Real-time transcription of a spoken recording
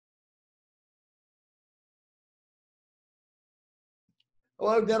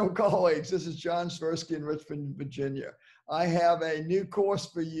Hello, dental colleagues. This is John Svirsky in Richmond, Virginia. I have a new course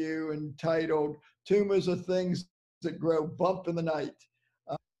for you entitled Tumors Are Things That Grow Bump in the Night.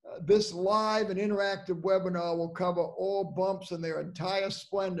 This live and interactive webinar will cover all bumps in their entire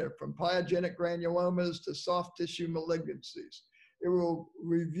splendor, from pyogenic granulomas to soft tissue malignancies. It will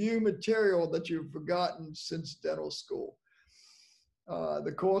review material that you've forgotten since dental school.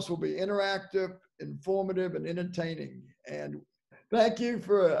 The course will be interactive, informative, and entertaining. And thank you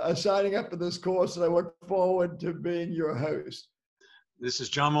for signing up for this course, and I look forward to being your host. This is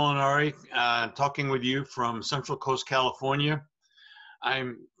John Molinari, talking with you from Central Coast, California.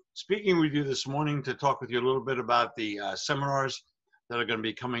 I'm speaking with you this morning to talk with you a little bit about the seminars that are going to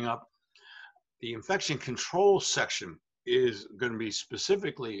be coming up. The infection control section is going to be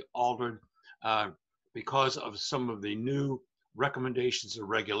specifically altered because of some of the new recommendations and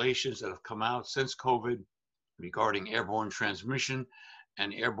regulations that have come out since COVID regarding airborne transmission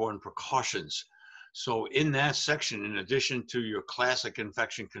and airborne precautions. So in that section, in addition to your classic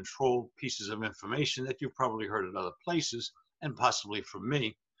infection control pieces of information that you've probably heard at other places and possibly from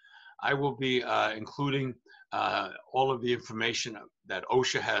me, I will be including all of the information that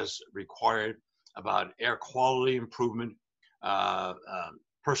OSHA has required about air quality improvement,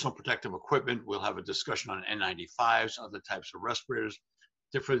 personal protective equipment. We'll have a discussion on N95s, other types of respirators,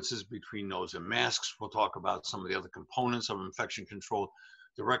 differences between those and masks. We'll talk about some of the other components of infection control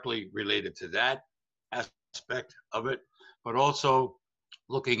directly related to that aspect of it, but also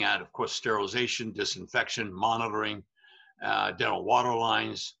looking at, of course, sterilization, disinfection, monitoring, dental water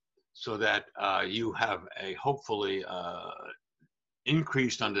lines, so that you have a hopefully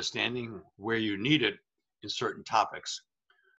increased understanding where you need it in certain topics.